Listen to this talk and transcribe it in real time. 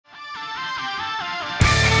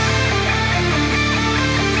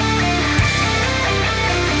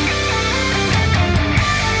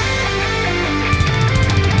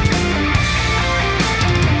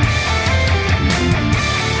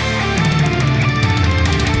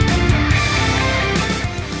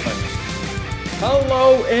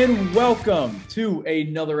and welcome to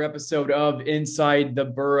another episode of Inside the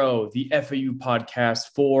Burrow, the FAU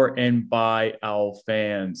podcast for and by Owl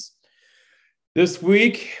fans. This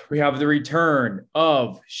week, we have the return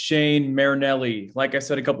of Shane Marinelli. Like I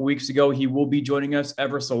said a couple weeks ago, he will be joining us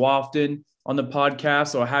ever so often on the podcast.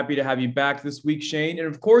 So happy to have you back this week, Shane. And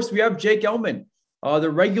of course, we have Jake Elman, the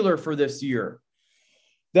regular for this year.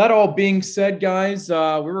 That all being said, guys,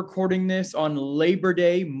 we're recording this on Labor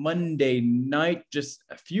Day, Monday night, just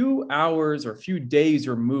a few hours or a few days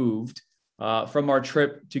removed from our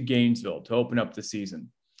trip to Gainesville to open up the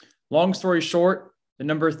season. Long story short, the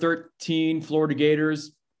number 13 Florida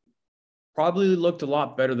Gators probably looked a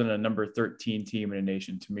lot better than a number 13 team in the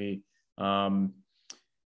nation to me.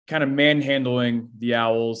 Kind of manhandling the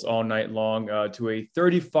Owls all night long to a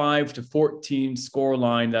 35-14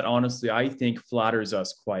 scoreline that honestly I think flatters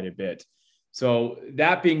us quite a bit. So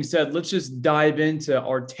that being said, let's just dive into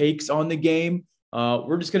our takes on the game.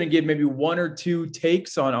 We're just going to give maybe one or two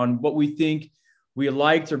takes on what we think we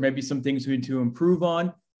liked or maybe some things we need to improve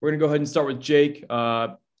on. We're going to go ahead and start with Jake.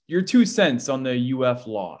 Your 2 cents on the UF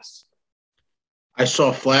loss. I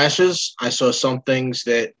saw flashes. I saw some things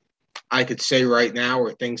that I could say right now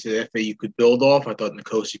are things that FAU could build off. I thought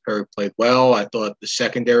N'Kosi Perry played well. I thought the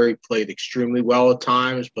secondary played extremely well at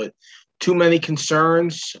times, but too many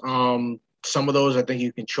concerns. Some of those I think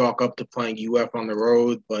you can chalk up to playing UF on the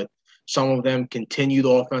road, but some of them continued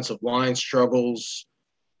offensive line struggles.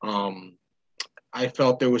 I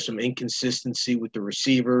felt there was some inconsistency with the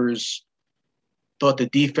receivers. Thought the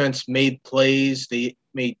defense made plays. They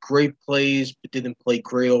made great plays, but didn't play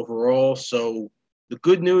great overall. So the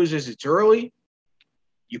good news is it's early.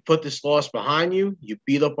 You put this loss behind you. You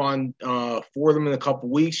beat up on Fordham in a couple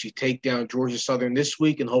weeks. You take down Georgia Southern this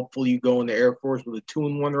week, and hopefully you go into Air Force with a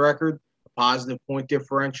 2-1 record, a positive point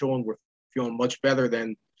differential, and we're feeling much better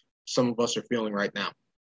than some of us are feeling right now.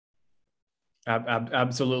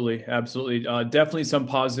 Absolutely. Definitely some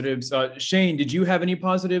positives. Shane, did you have any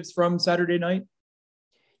positives from Saturday night?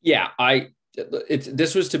 Yeah,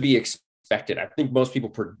 this was to be expected. I think most people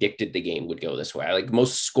predicted the game would go this way. Like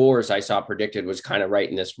most scores I saw predicted was kind of right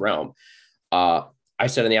in this realm. I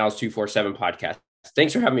said on the Owls 247 podcast,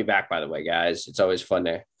 thanks for having me back, by the way, guys. It's always fun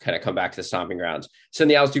to kind of come back to the stomping grounds. So in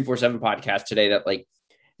the Owls 247 podcast today that like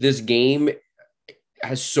this game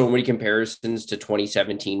has so many comparisons to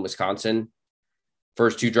 2017 Wisconsin.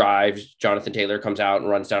 First 2 drives, Jonathan Taylor comes out and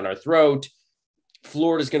runs down our throat.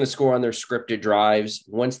 Florida's going to score on their scripted drives.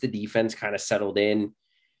 Once the defense kind of settled in,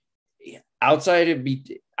 outside of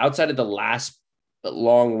the last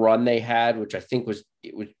long run they had, which I think was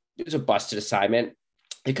a busted assignment,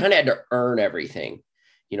 they kind of had to earn everything.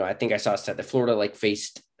 You know, I think I saw a stat that Florida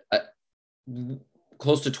faced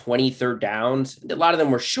close to 20 third downs. A lot of them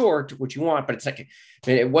were short, which you want, but it's like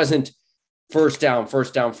it wasn't first down.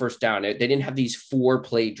 They didn't have these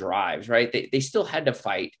 4-play drives, right? They still had to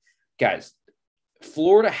fight. Guys,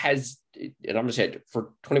 Florida has, and I'm going to say it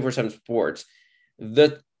for 24/7 Sports,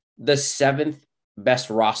 the 7th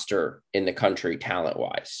best roster in the country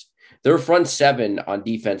talent-wise. Their front 7 on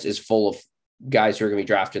defense is full of guys who are going to be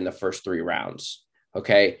drafted in the first 3 rounds,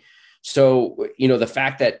 okay? So, you know, the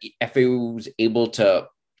fact that FAU was able to,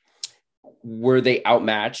 were they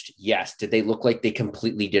outmatched? Yes. Did they look like they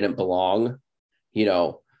completely didn't belong? You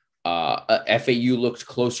know, FAU looked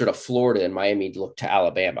closer to Florida and Miami looked to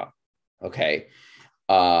Alabama. Okay.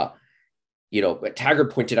 You know, but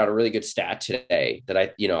Taggart pointed out a really good stat today that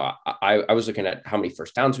I was looking at how many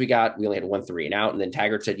first downs we got. We only had 1 3 and out. And then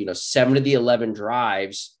Taggart said, 7 of the 11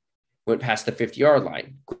 drives went past the 50-yard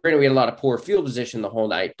line. Granted, we had a lot of poor field position the whole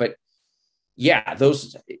night, but yeah,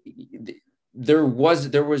 there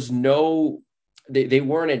was no, they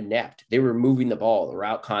weren't inept. They were moving the ball. The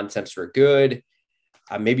route concepts were good.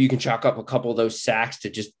 Maybe you can chalk up a couple of those sacks to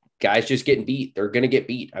just guys just getting beat. They're going to get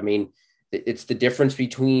beat. I mean, it's the difference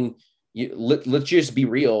between let's just be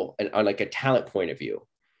real and on like a talent point of view.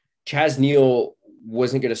 Chaz Neal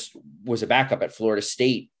was a backup at Florida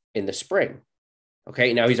State in the spring.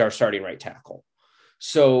 Okay. Now he's our starting right tackle.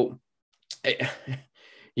 So,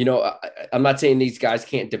 I'm not saying these guys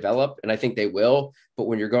can't develop, and I think they will, but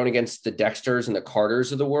when you're going against the Dexters and the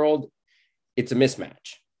Carters of the world, it's a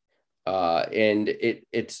mismatch. And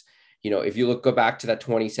it's, if you go back to that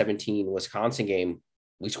 2017 Wisconsin game,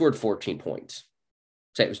 we scored 14 points.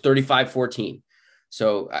 Say it was 35-14.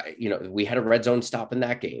 So, we had a red zone stop in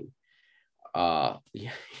that game.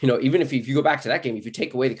 Even if you go back to that game, if you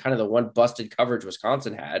take away the one busted coverage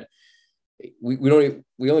Wisconsin had, we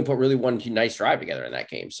only put really one nice drive together in that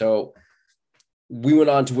game. So we went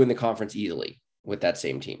on to win the conference easily with that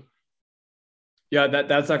same team. Yeah,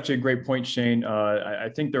 that's actually a great point, Shane. I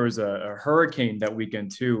think there was a hurricane that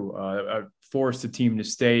weekend too, forced the team to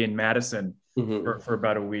stay in Madison for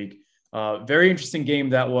about a week. Very interesting game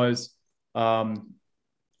that was. But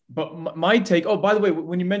my take. Oh, by the way,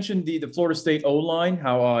 when you mentioned the Florida State O line,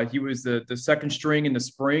 how he was the second string in the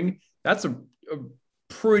spring, that's a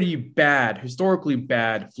pretty bad, historically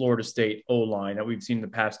bad Florida State O line that we've seen in the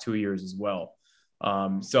past 2 years as well.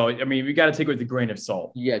 So I mean, we got to take it with a grain of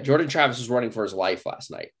salt. Yeah, Jordan Travis was running for his life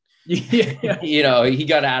last night. Yeah, He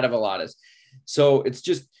got out of a lot of. So it's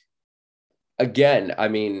just, again, I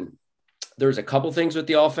mean, there's a couple things with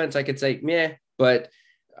the offense I could say, meh, but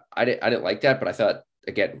I didn't like that. But I thought,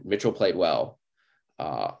 again, Mitchell played well.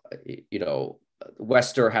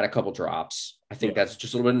 Wester had a couple drops. I think that's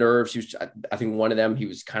just a little bit of nerves. I think one of them, he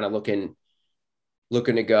was kind of looking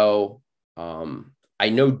to go. I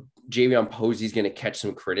know Javion Posey's going to catch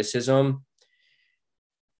some criticism.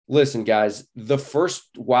 Listen, guys, the first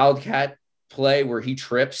Wildcat play where he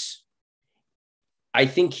trips, I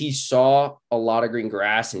think he saw a lot of green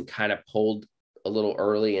grass and kind of pulled a little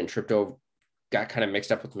early and tripped over, got kind of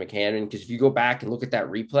mixed up with McCannon. Because if you go back and look at that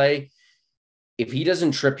replay, if he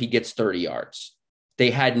doesn't trip, he gets 30 yards.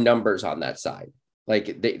 They had numbers on that side.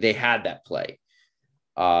 Like they had that play.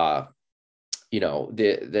 The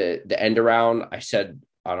end around, I said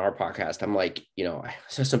on our podcast, I'm like, I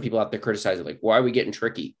saw some people out there criticizing, like, why are we getting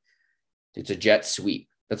tricky? It's a jet sweep.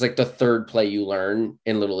 That's like the third play you learn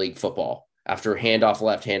in Little League football. After handoff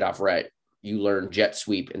left, handoff right, you learn jet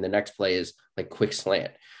sweep. And the next play is like quick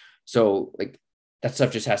slant. So like that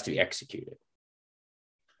stuff just has to be executed.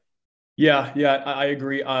 Yeah, I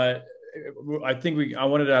agree. I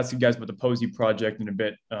wanted to ask you guys about the Posey project in a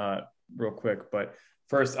bit, real quick. But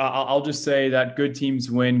first, I'll just say that good teams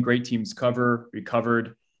win, great teams cover. We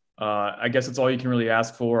covered. I guess that's all you can really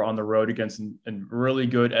ask for on the road against really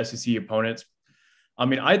good SEC opponents. I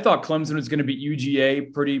mean, I thought Clemson was going to beat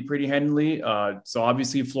UGA pretty handily. So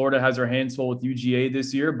obviously, Florida has their hands full with UGA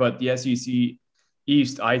this year, but the SEC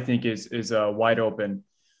East, I think, is wide open.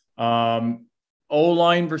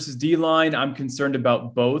 O-line versus D-line, I'm concerned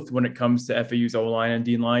about both when it comes to FAU's O-line and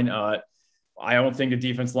D-line. I don't think the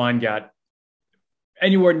defense line got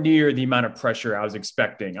anywhere near the amount of pressure I was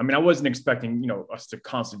expecting. I mean, I wasn't expecting, us to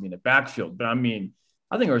constantly be in the backfield, but I mean,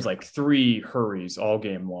 I think there was like 3 hurries all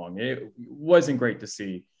game long. It wasn't great to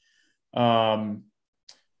see. And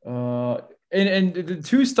the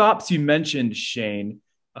 2 stops you mentioned, Shane,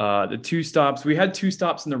 the 2 stops, we had 2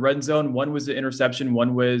 stops in the red zone. One was the interception.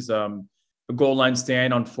 One was a goal line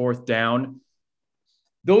stand on 4th down.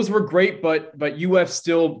 Those were great, but UF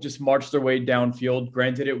still just marched their way downfield.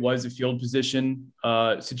 Granted, it was a field position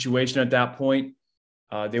situation at that point.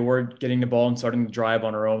 They were getting the ball and starting the drive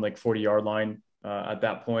on our own, like 40-yard line at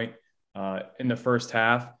that point in the first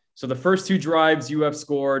half. So the first 2 drives, UF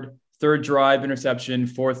scored. 3rd drive, interception.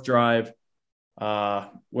 4th drive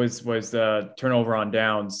was the turnover on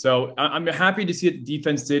downs. So I'm happy to see that the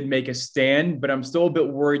defense did make a stand, but I'm still a bit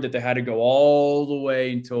worried that they had to go all the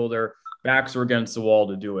way until their backs were against the wall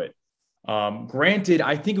to do it. Granted,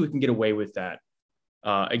 I think we can get away with that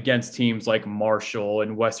against teams like Marshall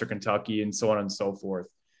and Western Kentucky and so on and so forth.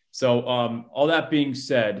 So all that being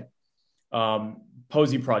said,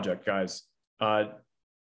 Posey project, guys.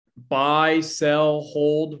 Buy, sell,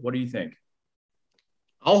 hold. What do you think?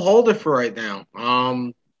 I'll hold it for right now.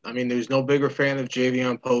 I mean, there's no bigger fan of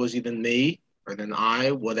Javion Posey than me or than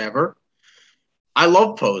I, whatever. I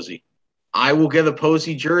love Posey. I will get a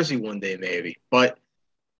Posey jersey one day, maybe. But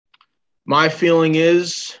my feeling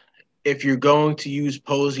is if you're going to use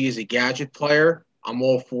Posey as a gadget player, I'm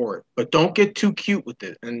all for it. But don't get too cute with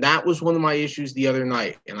it. And that was one of my issues the other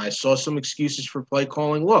night. And I saw some excuses for play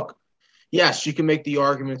calling. Look, yes, you can make the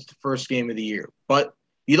arguments the first game of the year, but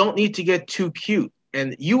you don't need to get too cute.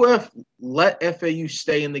 And UF let FAU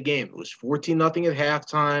stay in the game. It was 14-0 at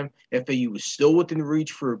halftime. FAU was still within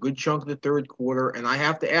reach for a good chunk of the 3rd quarter. And I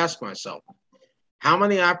have to ask myself, how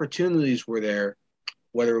many opportunities were there,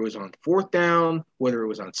 whether it was on 4th down, whether it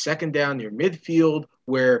was on 2nd down near midfield,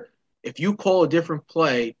 where if you call a different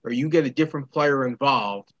play or you get a different player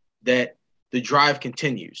involved, that the drive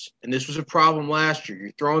continues. And this was a problem last year.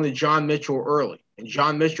 You're throwing to John Mitchell early. And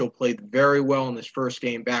John Mitchell played very well in his first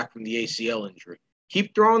game back from the ACL injury.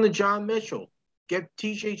 Keep throwing to John Mitchell. Get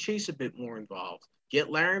TJ Chase a bit more involved. Get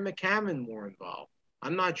Larry McCammon more involved.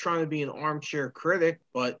 I'm not trying to be an armchair critic,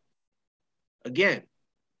 but again,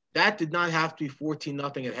 that did not have to be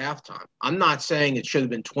 14-0 at halftime. I'm not saying it should have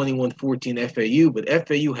been 21-14 FAU, but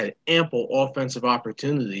FAU had ample offensive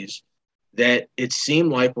opportunities that it seemed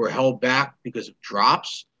like were held back because of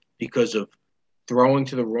drops, because of throwing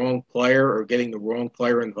to the wrong player or getting the wrong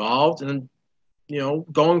player involved. And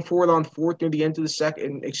going forward on fourth near the end of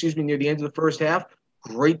near the end of the first half,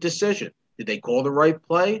 great decision. Did they call the right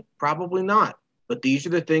play? Probably not. But these are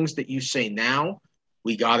the things that you say now.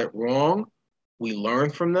 We got it wrong. We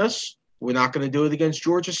learned from this. We're not going to do it against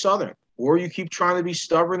Georgia Southern. Or you keep trying to be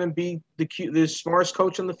stubborn and be the smartest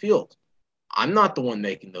coach on the field. I'm not the one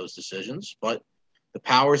making those decisions, but the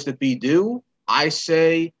powers that be do. I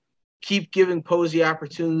say keep giving Posey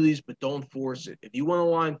opportunities, but don't force it. If you want to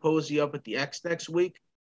line Posey up at the X next week,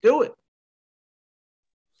 do it.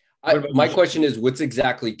 My question is, what's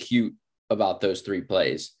exactly cute about those three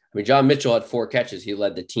plays? I mean, John Mitchell had 4 catches. He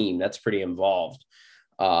led the team. That's pretty involved.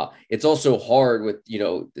 It's also hard with,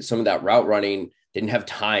 some of that route running didn't have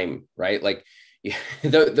time, right? Like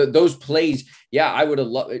those plays. Yeah, I would have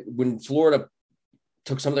loved it when Florida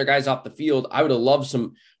took some of their guys off the field. I would have loved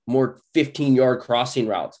some more 15-yard crossing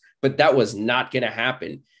routes, but that was not going to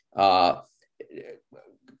happen.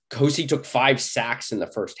 Kosi took 5 sacks in the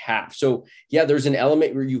first half. So yeah, there's an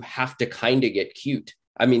element where you have to kind of get cute.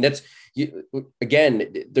 I mean, there's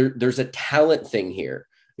a talent thing here.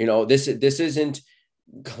 This isn't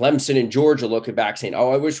Clemson and Georgia looking back saying,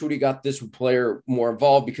 oh, I wish we got this player more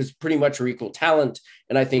involved, because pretty much we're equal talent.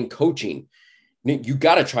 And I think coaching, you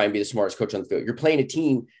got to try and be the smartest coach on the field. You're playing a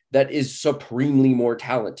team that is supremely more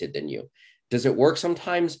talented than you. Does it work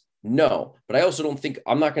sometimes? No, but I also don't think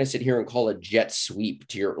I'm not going to sit here and call a jet sweep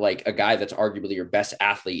to a guy that's arguably your best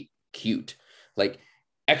athlete cute. Like,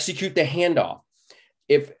 execute the handoff.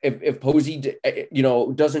 If Posey,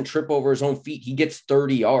 doesn't trip over his own feet, he gets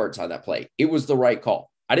 30 yards on that play. It was the right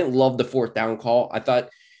call. I didn't love the 4th down call. I thought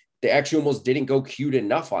they actually almost didn't go cute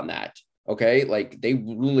enough on that. Okay. Like, they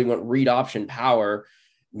really went read option power.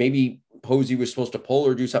 Maybe Posey was supposed to pull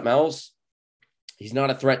or do something else. He's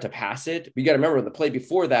not a threat to pass it. But you got to remember the play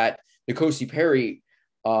before that, N'Kosi Perry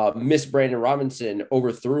missed Brandon Robinson,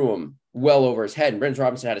 overthrew him well over his head. And Brandon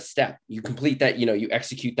Robinson had a step. You complete that, you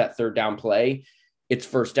execute that 3rd down play, it's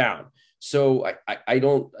 1st down. So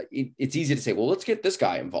it's easy to say, well, let's get this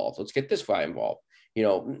guy involved. Let's get this guy involved.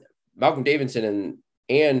 Malcolm Davidson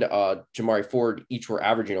and Jamari Ford each were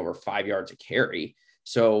averaging over 5 yards a carry.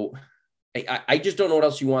 So I just don't know what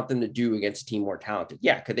else you want them to do against a team more talented.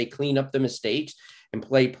 Yeah. Could they clean up the mistakes and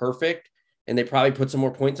play perfect? And they probably put some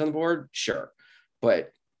more points on the board? Sure.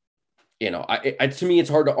 But, to me, it's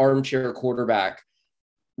hard to armchair quarterback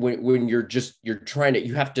when you're trying to,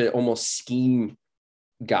 you have to almost scheme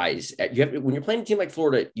guys. When you're playing a team like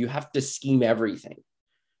Florida, you have to scheme everything,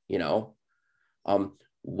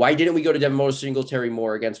 why didn't we go to Devin Singletary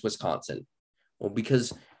more against Wisconsin? Well,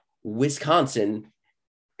 because Wisconsin,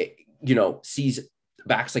 sees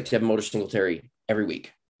backs like Devin Singletary every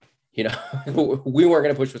week. We weren't going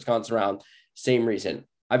to push Wisconsin around. Same reason.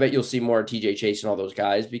 I bet you'll see more TJ Chase and all those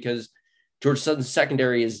guys, because Georgia Southern's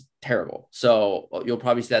secondary is terrible. So you'll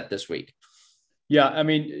probably see that this week. Yeah. I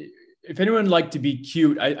mean, if anyone liked to be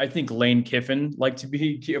cute, I think Lane Kiffin liked to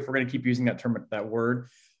be cute, if we're going to keep using that word.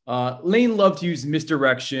 Lane loved to use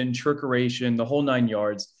misdirection, trickeration, the whole 9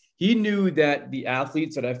 yards. He knew that the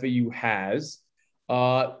athletes that FAU has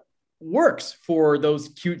works for those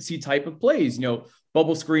cutesy type of plays,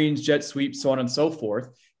 bubble screens, jet sweeps, so on and so forth.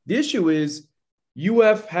 The issue is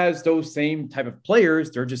UF has those same type of players.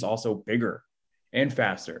 They're just also bigger and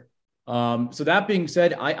faster. So that being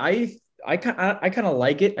said, I kind of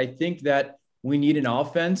like it. I think that we need an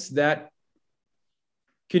offense that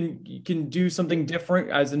can do something different,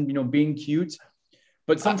 as in, being cute.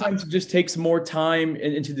 But sometimes it just takes more time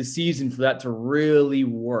into the season for that to really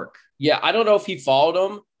work. Yeah, I don't know if he followed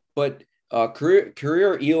him, but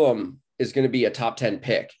Career Elam is going to be a top 10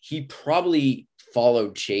 pick. He probably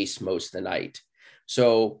followed Chase most of the night.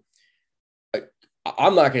 So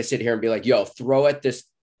I'm not going to sit here and be like, yo, throw at this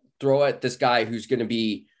guy who's going to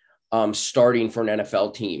be starting for an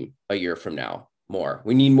NFL team a year from now. More.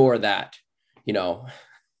 We need more of that,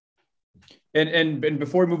 And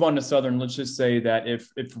before we move on to Southern, let's just say that if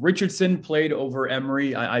Richardson played over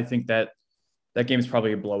Emory, I think that game is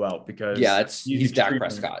probably a blowout, because he's Dak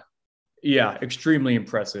Prescott. Yeah, extremely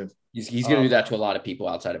impressive. He's going to do that to a lot of people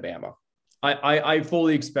outside of Bama. I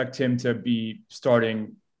fully expect him to be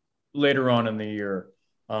starting later on in the year.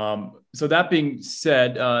 So that being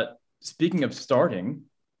said, speaking of starting,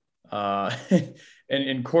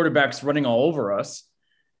 and quarterbacks running all over us,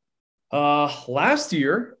 last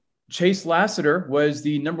year, Chase Lassiter was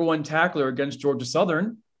the number 1 tackler against Georgia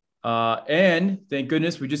Southern. And thank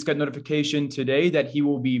goodness we just got notification today that he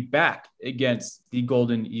will be back against the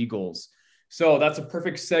Golden Eagles. So that's a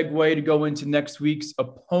perfect segue to go into next week's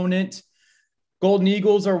opponent. Golden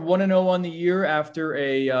Eagles are 1-0 on the year after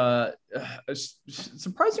a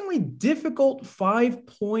surprisingly difficult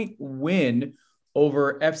 5-point win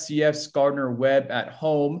over FCS Gardner-Webb at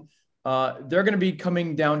home. They're going to be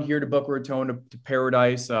coming down here to Boca Raton to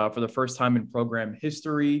Paradise for the first time in program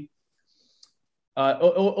history.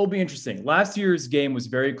 It'll be interesting. Last year's game was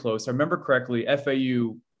very close. I remember correctly,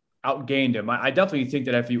 FAU outgained him. I definitely think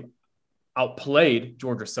that FAU outplayed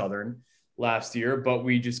Georgia Southern last year, but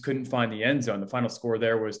we just couldn't find the end zone. The final score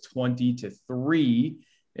there was 20-3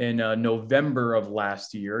 in November of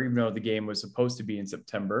last year, even though the game was supposed to be in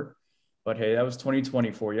September. But hey, that was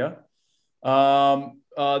 2020 for you.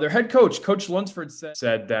 Their head coach, Coach Lunsford,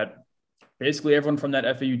 said that basically everyone from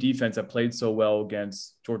that FAU defense that played so well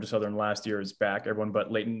against Georgia Southern last year is back. Everyone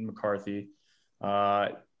but Leighton McCarthy.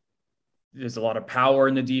 There's a lot of power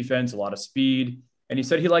in the defense, a lot of speed. And he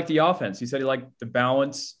said he liked the offense. He said he liked the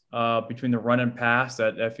balance between the run and pass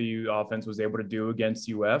that FAU offense was able to do against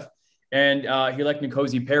UF. And he liked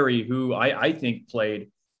N'Kosi Perry, who I think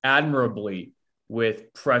played admirably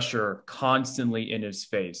with pressure constantly in his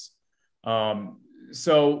face.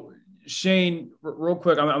 So, Shane, real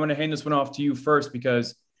quick, I'm going to hand this one off to you first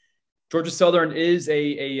because Georgia Southern is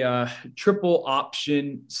a triple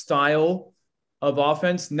option style of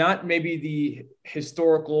offense, not maybe the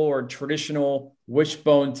historical or traditional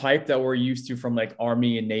wishbone type that we're used to from like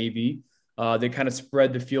Army and Navy. They kind of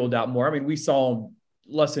spread the field out more. I mean, we saw them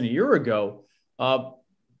less than a year ago,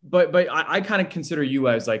 but I kind of consider you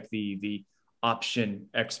as like the option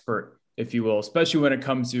expert, if you will, especially when it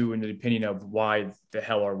comes to in the opinion of why the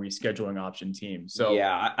hell are we scheduling option teams. So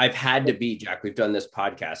yeah, I've had to be, Jack. We've done this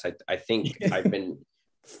podcast. I think I've been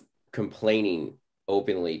complaining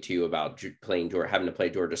openly to you about having to play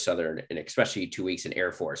Georgia Southern, and especially 2 weeks in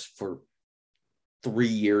Air Force for 3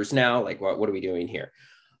 years now. Like, what are we doing here?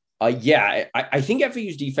 Yeah, I think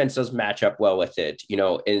FAU's defense does match up well with it. You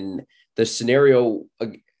know, in the scenario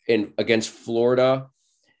against Florida,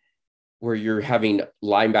 where you're having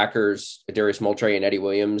linebackers, Darius Moultrie and Eddie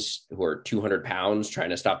Williams, who are 200 pounds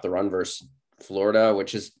trying to stop the run versus Florida,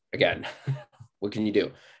 which is, again, what can you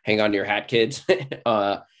do? Hang on to your hat, kids.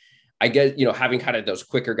 I guess, you know, having kind of those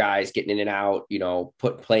quicker guys getting in and out, you know,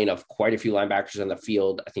 playing of quite a few linebackers on the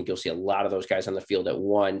field. I think you'll see a lot of those guys on the field at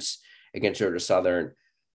once against Georgia Southern.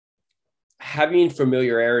 Having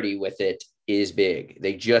familiarity with it is big.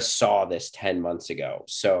 They just saw this 10 months ago.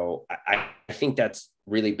 So I think that's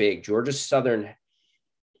really big. Georgia Southern,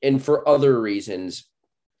 and for other reasons,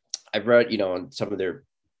 I've read, you know, on some of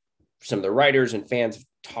the writers and fans have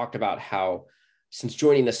talked about how since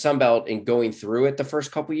joining the Sun Belt and going through it the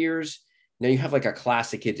first couple of years, now you have like a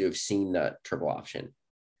class of kids who have seen the triple option,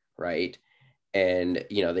 right? And,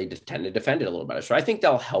 you know, they tend to defend it a little better. So I think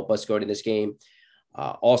they'll help us go to this game.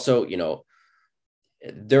 Also, you know,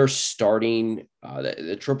 they're starting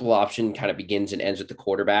the triple option kind of begins and ends with the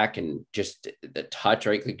quarterback and just the touch,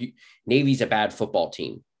 right? Like Navy's a bad football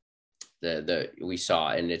team. We saw,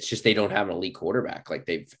 and it's just they don't have an elite quarterback like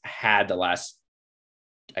they've had the last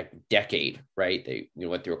decade, right? They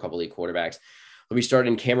went through a couple elite quarterbacks. We started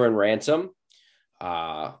in Cameron Ransom,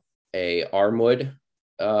 a Armwood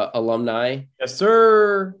alumni. Yes,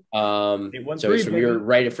 sir. So it's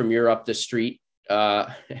from your up the street.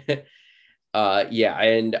 Yeah,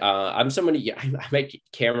 and I'm somebody. I met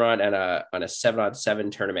Cameron on a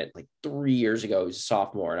 7-on-7 tournament like 3 years ago. He was a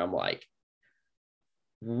sophomore, and I'm like,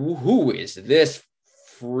 who is this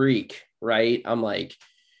freak? Right? I'm like,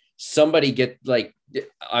 somebody get like.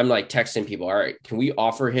 I'm like texting people. All right, can we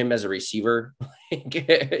offer him as a receiver?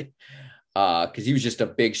 Because he was just a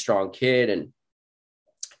big, strong kid,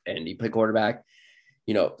 and he played quarterback.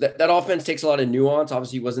 You know, that offense takes a lot of nuance.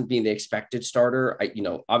 Obviously, he wasn't being the expected starter.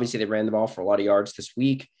 Obviously they ran the ball for a lot of yards this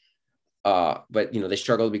week. But, you know, they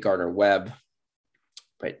struggled to beat Gardner-Webb.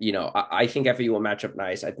 But, you know, I think FAU will match up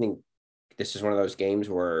nice. I think this is one of those games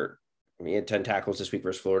where he had 10 tackles this week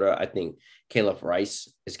versus Florida. I think Caleb Rice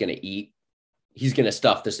is going to eat. He's going to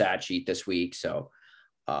stuff the stat sheet this week. So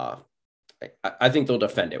I think they'll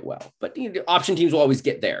defend it well. But the option teams will always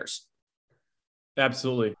get theirs.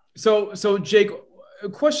 Absolutely. So Jake, a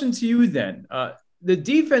question to you then. The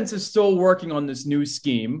defense is still working on this new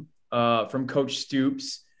scheme from Coach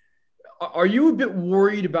Stoops. Are you a bit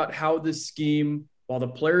worried about how this scheme, while the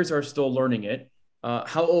players are still learning it,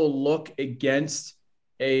 how it will look against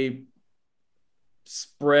a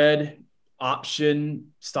spread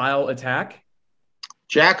option style attack?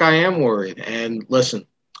 Jack, I am worried. And listen,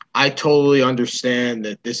 I totally understand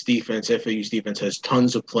that this defense, FAU's defense, has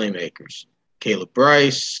tons of playmakers. Caleb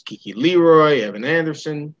Bryce, Kiki Leroy, Evan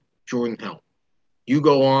Anderson, Jordan Helm. You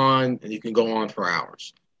go on, and you can go on for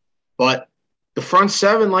hours. But the front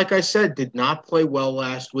seven, like I said, did not play well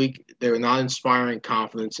last week. They're not inspiring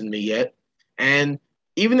confidence in me yet. And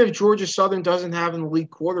even if Georgia Southern doesn't have an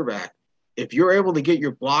elite quarterback, if you're able to get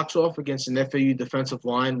your blocks off against an FAU defensive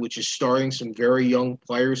line, which is starting some very young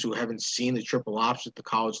players who haven't seen the triple option at the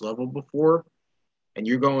college level before, and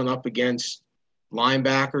you're going up against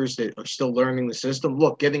linebackers that are still learning the system,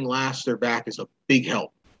 look, getting Lassiter back is a big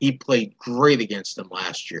help. He played great against them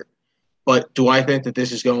last year. But do I think that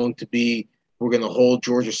this is going to be, we're going to hold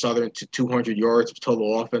Georgia Southern to 200 yards of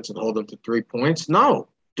total offense and hold them to 3 points? No.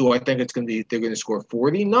 Do I think it's going to be, they're going to score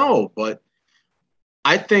 40? No. But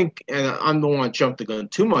I think, and I don't want to jump the gun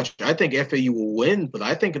too much, I think FAU will win, but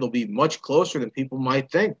I think it'll be much closer than people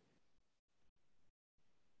might think.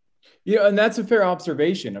 Yeah, and that's a fair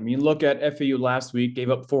observation. I mean, look at FAU last week, gave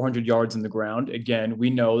up 400 yards in the ground. Again, we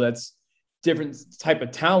know that's different type of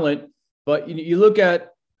talent, but you look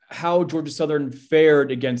at how Georgia Southern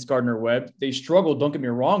fared against Gardner-Webb. They struggled, don't get me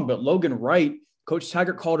wrong, but Logan Wright, Coach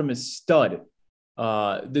Taggart called him a stud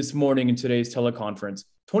this morning in today's teleconference.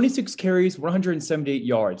 26 carries, 178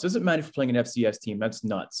 yards. Doesn't matter if you're playing an FCS team. That's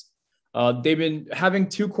nuts. They've been having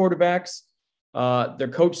two quarterbacks. Their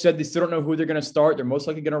coach said they still don't know who they're going to start. They're most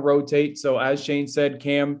likely going to rotate. So as Shane said,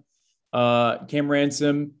 Cam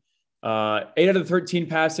Ransom, 8 out of 13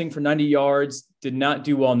 passing for 90 yards, did not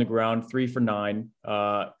do well on the ground, 3 for 9.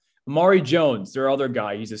 Amari Jones, their other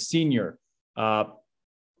guy, he's a senior.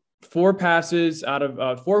 4 passes out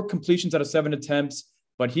of 4 completions out of 7 attempts,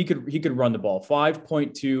 but he could run the ball.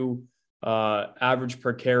 5.2 average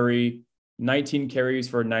per carry, 19 carries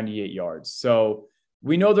for 98 yards. So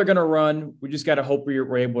we know they're going to run. We just got to hope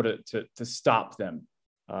we're able to stop them.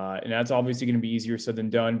 And that's obviously going to be easier said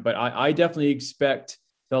than done. But I definitely expect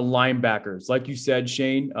the linebackers, like you said,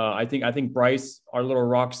 Shane. I think Bryce, our little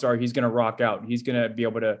rock star, he's going to rock out. He's going to be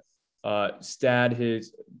able to pad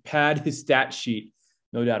his stat sheet,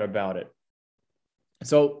 no doubt about it.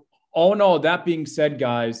 So all in all, that being said,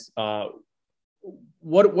 guys,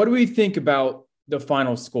 what do we think about the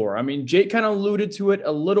final score? I mean, Jake kind of alluded to it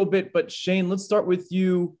a little bit, but Shane, let's start with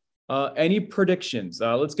you. Any predictions?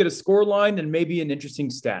 Let's get a score line and maybe an interesting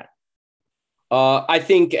stat. I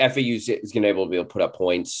think FAU is going to be able to put up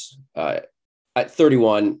points at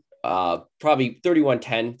 31, probably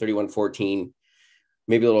 31-10, 31-14,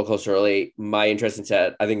 maybe a little closer early. My interest in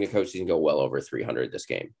set, I think the coach is going to go well over 300 this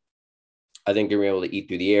game. I think they're going to be able to eat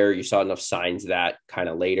through the air. You saw enough signs of that kind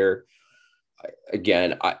of later.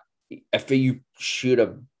 Again, FAU should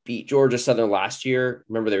have beat Georgia Southern last year.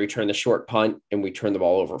 Remember, they returned the short punt and we turned the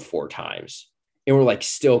ball over 4 times. And we're like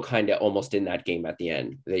still kind of almost in that game at the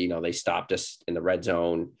end. They stopped us in the red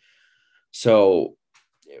zone. So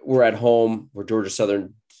we're at home where Georgia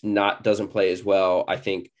Southern doesn't play as well. I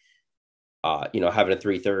think, having a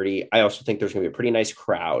 3:30. I also think there's going to be a pretty nice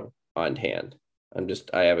crowd on hand.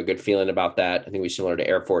 I have a good feeling about that. I think we similar to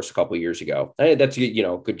Air Force a couple of years ago. That's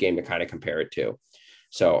a good game to kind of compare it to.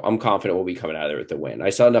 So I'm confident we'll be coming out of there with the win. I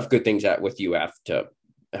saw enough good things with UF to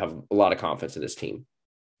have a lot of confidence in this team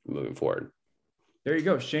moving forward. There you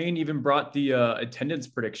go. Shane even brought the attendance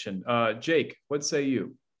prediction. Jake, what say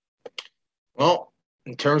you? Well,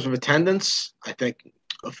 in terms of attendance, I think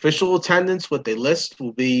official attendance, what they list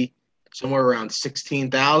will be somewhere around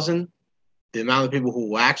 16,000. The amount of people who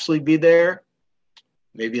will actually be there,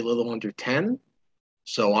 maybe a little under 10.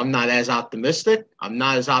 So I'm not as optimistic. I'm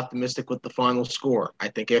not as optimistic with the final score. I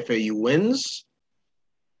think FAU wins.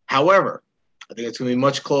 However, I think it's going to be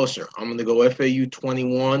much closer. I'm going to go FAU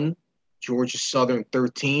 21, Georgia Southern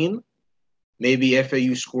 13. Maybe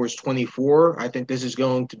FAU scores 24. I think this is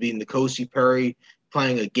going to be N'Kosi Perry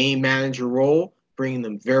playing a game manager role, bringing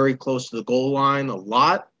them very close to the goal line a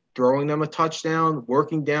lot, throwing them a touchdown,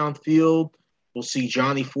 working downfield. We'll see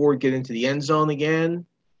Johnny Ford get into the end zone again.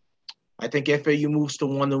 I think FAU moves to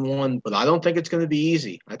 1-1, but I don't think it's going to be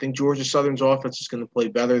easy. I think Georgia Southern's offense is going to play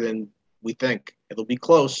better than we think. It'll be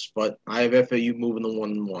close, but I have FAU moving to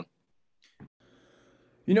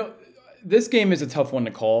 1-1. This game is a tough one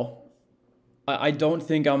to call. I don't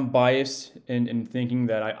think I'm biased in thinking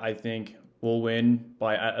that I think we'll win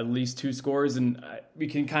by at least 2 scores, and we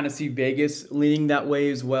can kind of see Vegas leaning that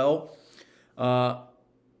way as well. I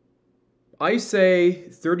say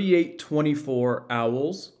 38-24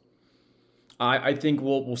 Owls. I think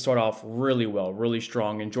we'll start off really well, really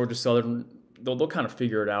strong, and Georgia Southern, they'll kind of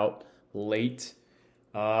figure it out late.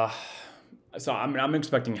 So I'm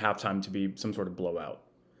expecting halftime to be some sort of blowout.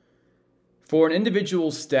 For an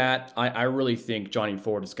individual stat, I really think Johnny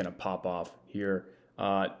Ford is going to pop off here.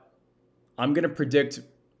 I'm going to predict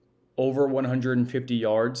over 150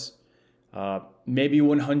 yards, maybe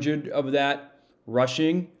 100 of that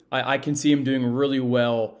rushing. I can see him doing really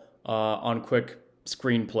well on quick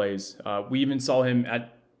screen plays. We even saw him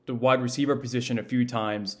at the wide receiver position a few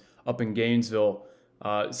times up in Gainesville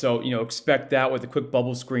So, expect that with a quick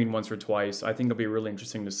bubble screen once or twice. I think it'll be really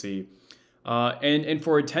interesting to see. And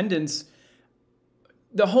for attendance,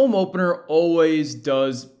 the home opener always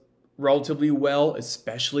does relatively well,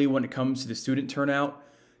 especially when it comes to the student turnout.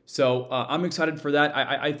 So I'm excited for that.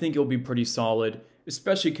 I think it'll be pretty solid,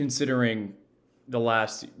 especially considering the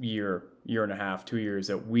last year and a half, 2 years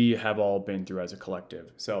that we have all been through as a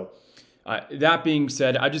collective. So that being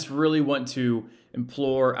said, I just really want to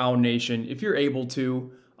implore our nation, if you're able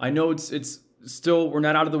to, I know it's still, we're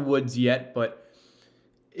not out of the woods yet, but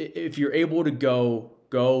if you're able to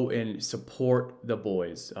go and support the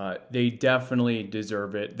boys. They definitely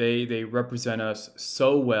deserve it. They represent us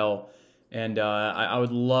so well, and I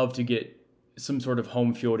would love to get some sort of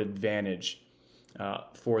home field advantage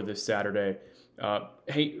for this Saturday.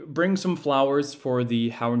 Hey, bring some flowers for the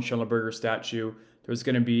Howard Schellenberger statue. There's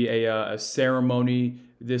going to be a ceremony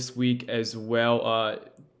this week as well.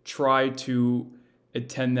 Try to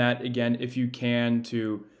attend that again if you can,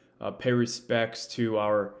 to pay respects to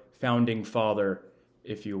our founding father,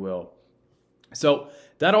 if you will. So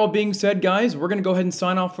that all being said, guys, we're going to go ahead and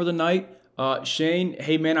sign off for the night. Shane,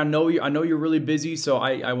 hey man, I know you're really busy, so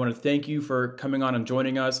I want to thank you for coming on and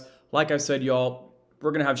joining us. Like I said, y'all,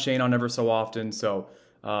 we're going to have Shane on ever so often, so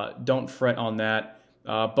don't fret on that.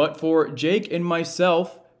 But for Jake and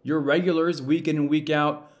myself, your regulars week in and week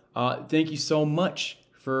out, thank you so much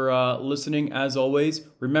for listening as always.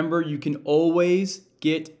 Remember, you can always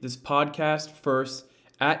get this podcast first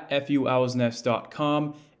at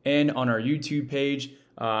fuowlsnest.com and on our YouTube page.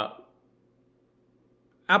 Apple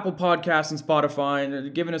Podcasts and Spotify are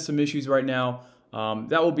giving us some issues right now.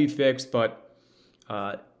 That will be fixed, but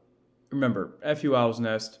remember, FU Owl's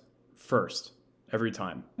Nest first, every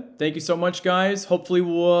time. Thank you so much, guys. Hopefully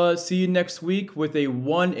we'll see you next week with a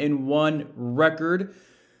 1-1 record.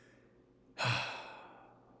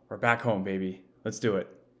 We're back home, baby. Let's do it.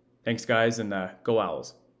 Thanks, guys, and go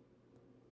Owls.